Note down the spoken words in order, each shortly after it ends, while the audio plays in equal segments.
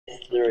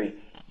3.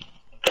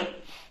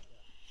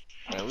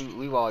 Yeah,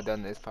 we've all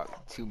done this probably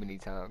too many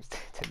times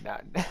to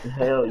not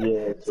Hell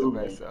yeah, to too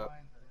mess many. up.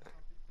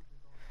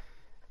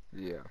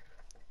 Yeah.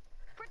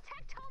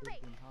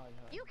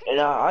 And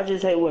I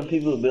just hate when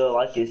people build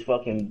like this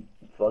fucking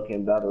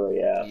battle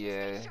royale.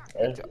 Yeah,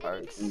 That's into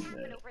arcs.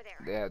 man.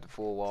 They have the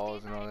full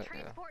walls and all that.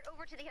 Yeah.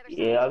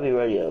 Yeah, I'll be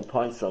ready to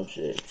punch some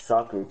shit.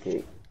 Soccer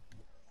kick.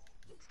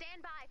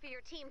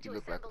 You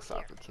look like a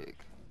soccer kick.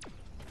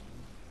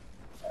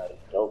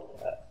 Dope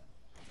that.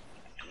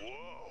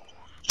 Whoa.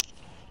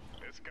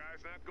 This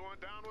guy's not going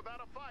down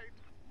without a fight.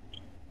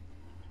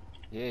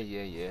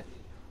 Yeah.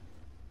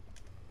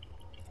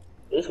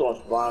 This one's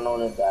flying on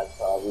his back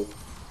probably.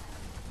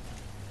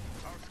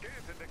 Our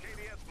scans indicate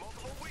he has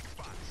multiple weak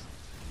spots.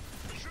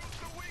 Shoot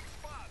the weak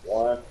spots.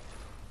 One.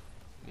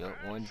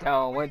 Yep,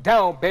 one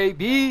down,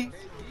 baby.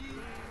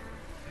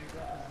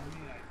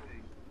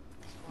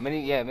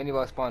 Mini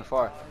boss spawn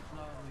far.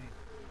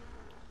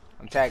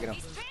 I'm tagging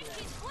him.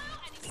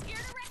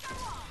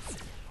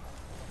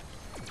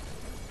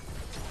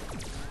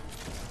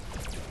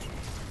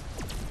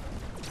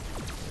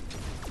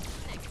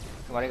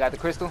 Somebody got the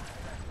crystal?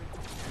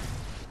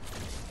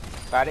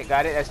 Got it.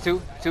 That's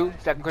two.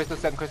 Second crystal.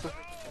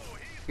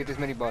 Get this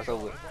mini boss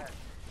over with.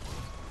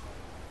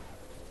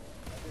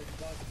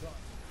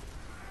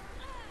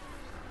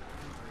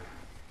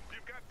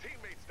 You've got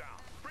teammates down.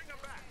 Bring them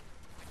back.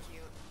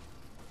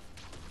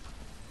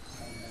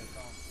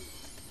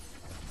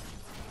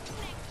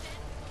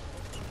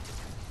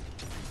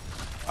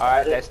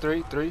 Alright, that's three.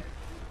 You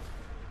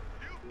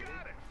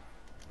got it.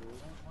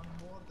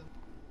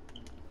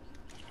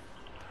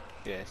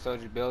 Yeah,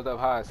 soldier, build up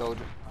high,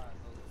 soldier.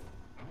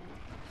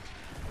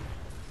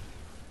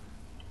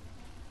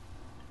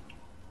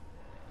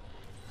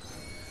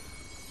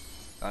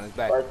 On his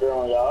back. Right there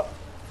on y'all.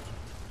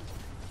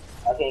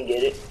 I can't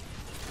get it.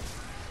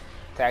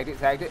 Tagged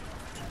it.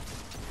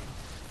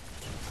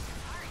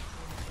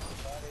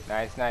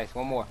 Nice.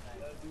 One more.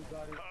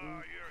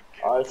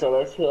 Alright, so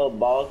let's kill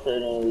boss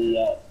and then we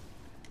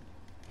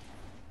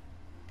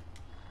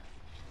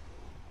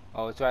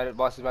Oh, it's right.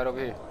 Boss is right over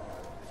here.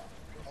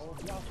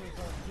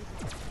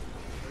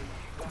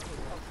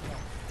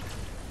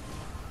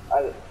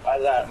 I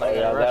got him.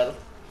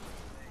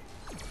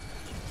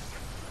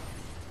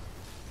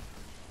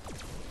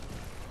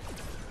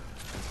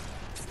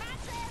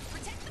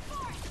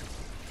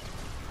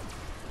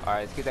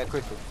 Alright, let's get that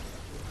crystal.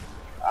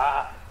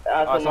 Oh,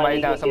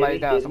 Somebody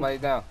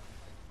down.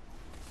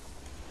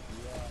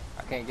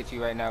 I can't get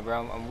you right now,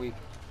 bro. I'm weak.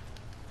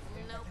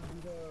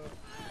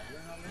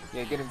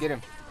 Yeah, get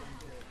him.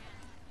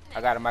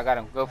 I got him.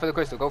 Go for the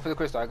crystal.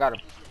 I got him.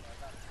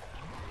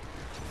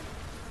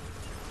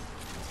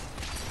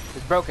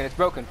 It's broken.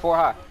 4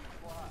 high.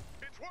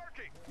 It's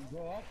working.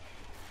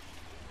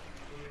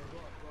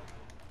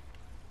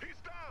 He's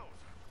down.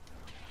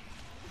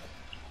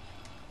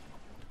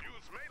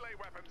 Use melee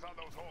weapons on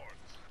those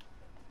hordes.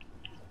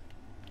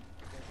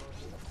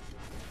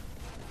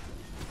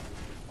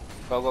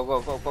 Go.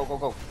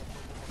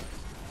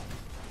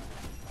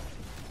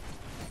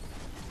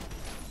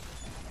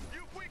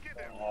 You weakened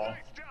him.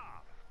 Nice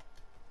job.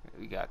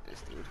 We got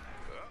this, dude.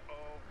 Uh-oh.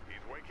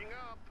 He's waking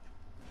up.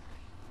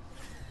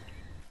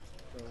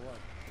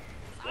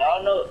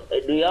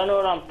 Do y'all know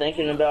what I'm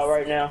thinking about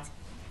right now?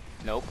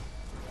 Nope.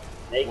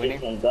 Making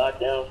some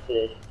goddamn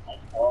fish. I'm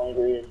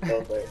hungry as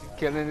fuck right now.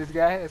 Killing this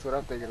guy? That's what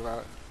I'm thinking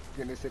about.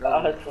 Getting this shit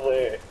over. I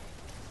swear.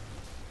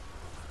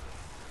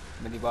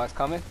 Mini boss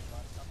coming.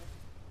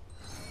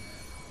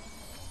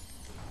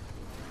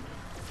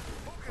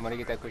 Somebody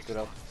get that crystal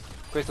though.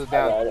 Crystal's I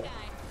got down. it.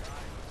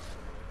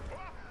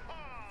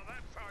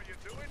 That's how you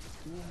do it.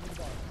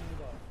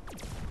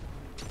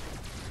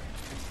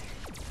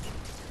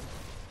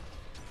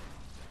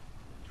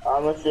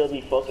 I'ma still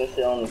be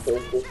focusing on the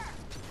crystal.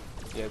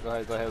 Yeah, go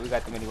ahead. We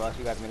got the mini boss.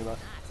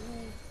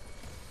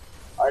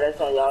 Alright,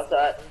 that's on y'all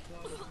side.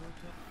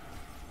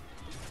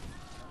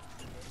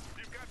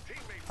 You've got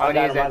teammates. How many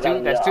is that?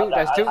 Two?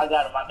 That's two. I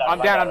got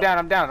him.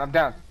 I'm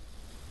down.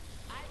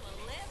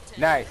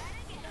 Nice.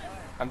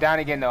 I'm down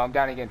again though. I'm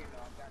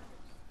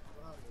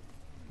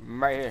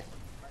right here.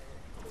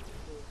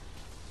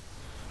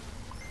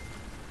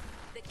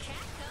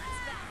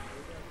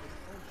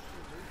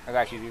 I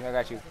got you, dude.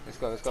 Let's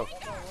go.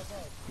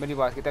 Mini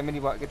boss, get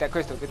that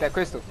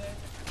crystal.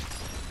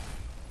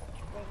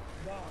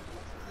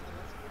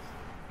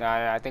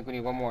 Nah, I think we need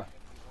one more.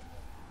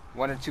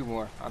 1 or 2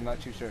 more. I'm not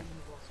too sure.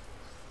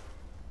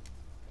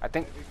 I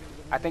think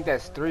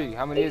that's 3.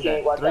 How many is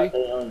that? 3?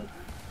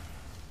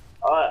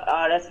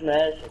 Oh, that's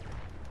magic.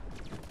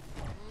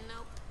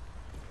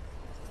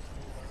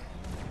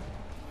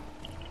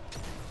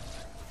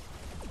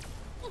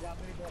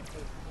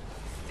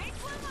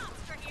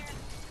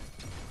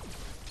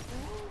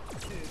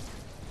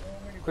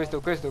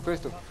 Crystal.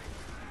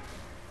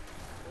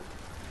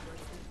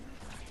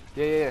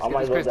 Yeah. I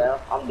might go down.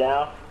 I'm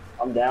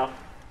down.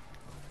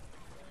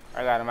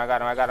 I got him.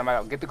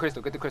 Get the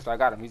crystal. I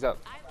got him. He's up.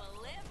 I will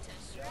live to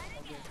shred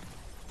it.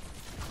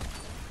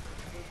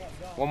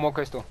 One more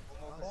crystal.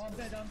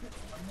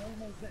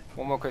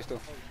 One more crystal.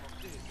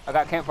 I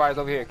got campfires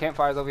over here.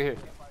 Campfires over here.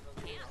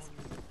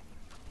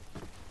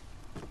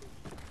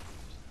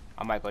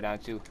 I might go down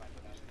too.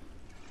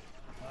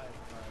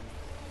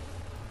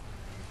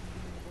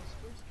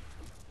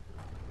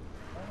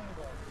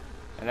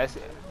 And that's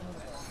it.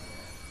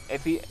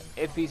 If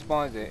he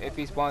spawns it,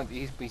 he's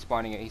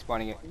spawning it. He's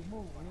spawning it.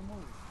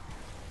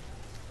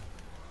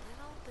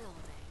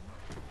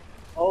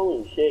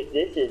 Holy shit,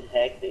 this is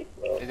hectic,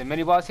 bro. Is the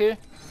mini boss here?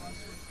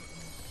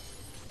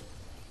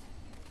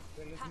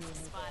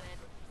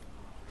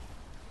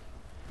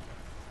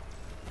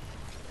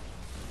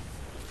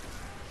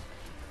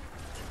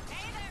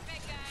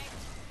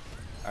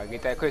 Alright,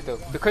 get that crystal.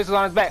 The crystal's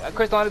on his back. A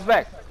crystal on his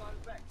back.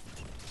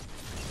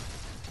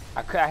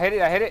 I hit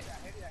it. I hit it.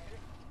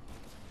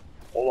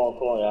 Come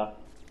on, y'all.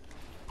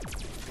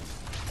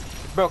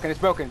 It's broken. It's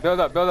broken. Build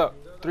up. Build up.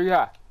 3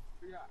 high.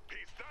 He's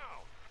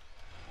down.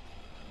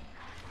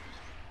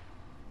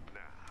 Now,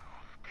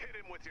 hit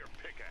him with your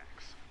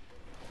pickaxe.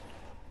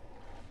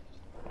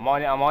 I'm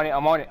on it. I'm on it.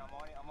 I'm on it.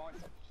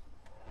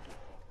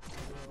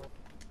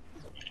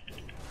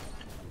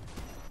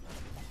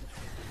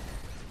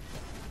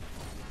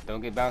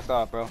 Don't get bounced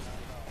off, bro.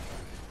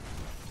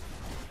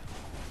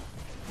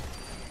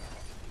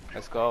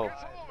 Let's go.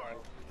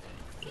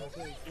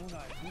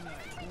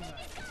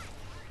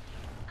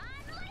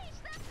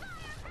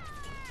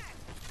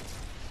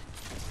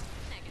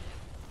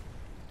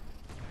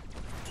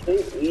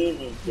 Too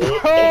easy,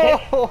 dude.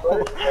 Bro,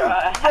 First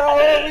try.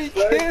 bro, we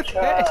First killed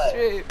that try.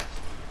 shit.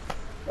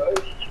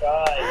 First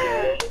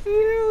try, dude.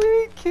 Yeah,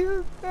 we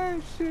killed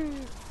that shit.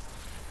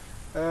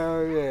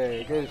 Oh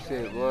yeah, good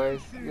shit,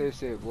 boys. Good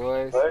shit,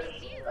 boys. First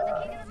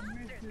try.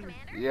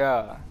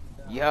 Yeah,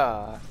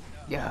 yeah,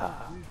 yeah.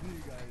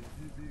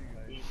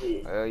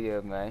 Easy. Oh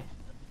yeah, man.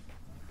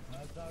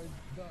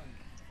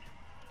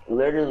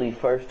 Literally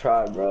first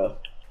try, bro.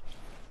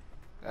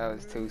 That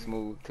was too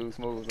smooth,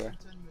 bro.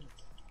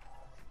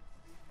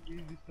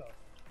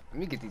 Let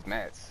me get these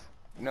mats.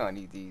 You know I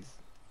need these.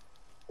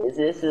 Is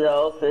this the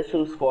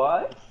official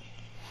squad?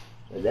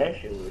 That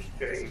shit was It's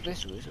crazy.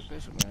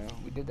 official, man.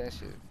 We did that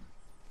shit.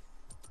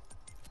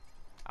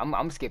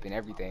 I'm skipping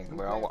everything,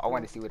 bro. I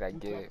want to see what I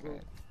get,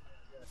 man.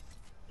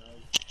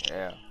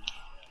 Yeah.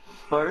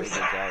 First.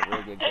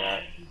 Real good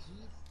job.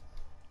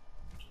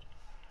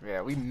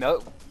 Yeah, we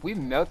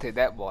melted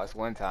that boss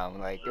one time.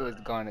 Like it was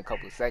gone in a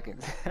couple of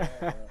seconds.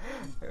 It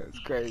was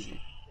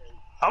crazy.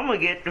 I'm gonna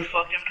get the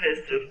fucking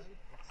pistol.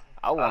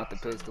 I want the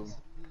pistol.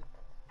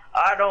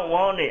 I don't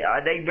want it.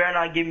 They better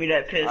not give me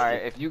that pistol. All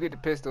right, if you get the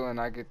pistol and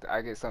I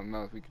get something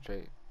else, we can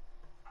trade.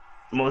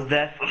 Most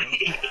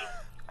definitely.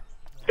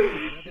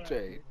 We can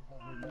trade.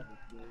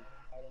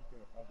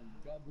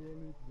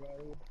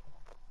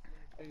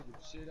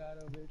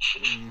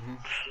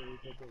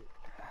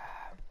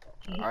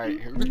 Alright,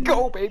 here we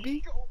go,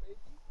 baby.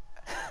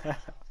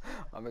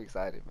 I'm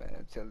excited,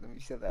 man. Let me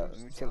chill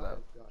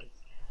out.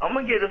 I'm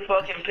gonna get a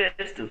fucking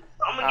pistol.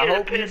 I'm gonna I get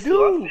hope a you pistol.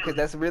 do, because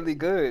that's really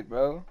good,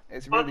 bro.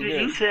 It's really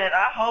You good. said,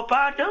 I hope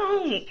I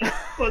don't.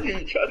 What are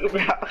you talking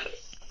about?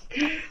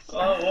 I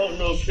don't want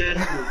no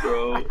pistol,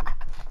 bro.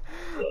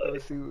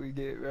 Let's see what we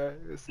get, bro.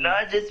 Let's see.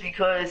 Not just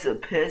because it's a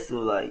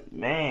pistol, like,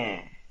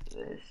 man.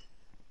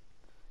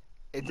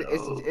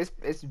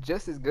 It's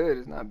just as good.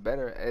 It's not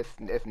better,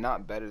 if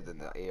not better than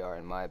the AR,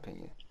 in my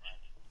opinion.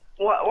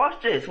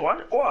 Watch this.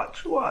 Watch.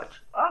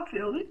 I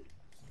feel it.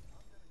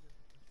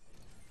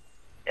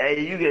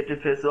 Hey, you get the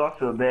pistol. I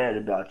feel bad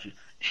about you.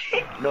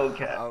 No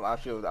cap. I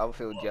feel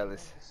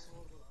jealous.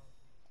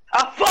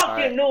 I fucking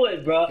Alright. knew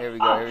it, bro. Here we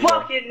go. I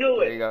fucking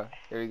knew it.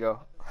 Here we go.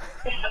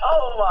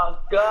 Oh my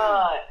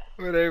god.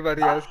 What did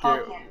everybody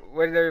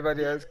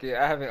else get?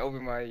 I haven't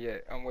opened mine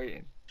yet. I'm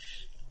waiting.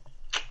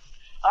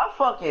 I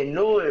fucking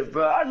knew it,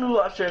 bro. I knew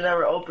I should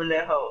never open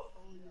that hole.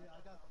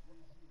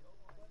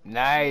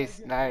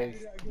 Nice.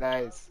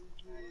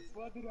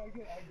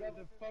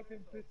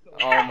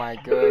 Oh my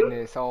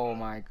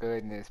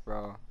goodness,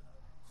 bro.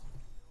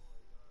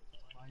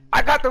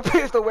 I got the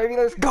pistol, baby.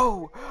 Let's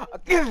go.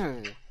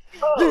 Yeah.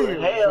 Oh, Yeah,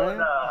 hell son.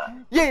 nah.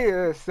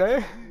 Yeah,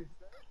 son.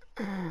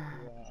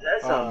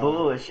 That's some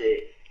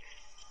bullshit.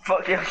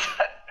 Fuck you. I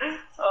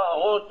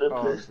want the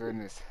Oh pistol.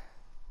 goodness.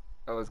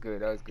 That was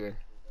good.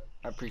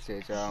 I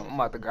appreciate y'all. I'm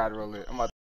about to god roll it. I'm about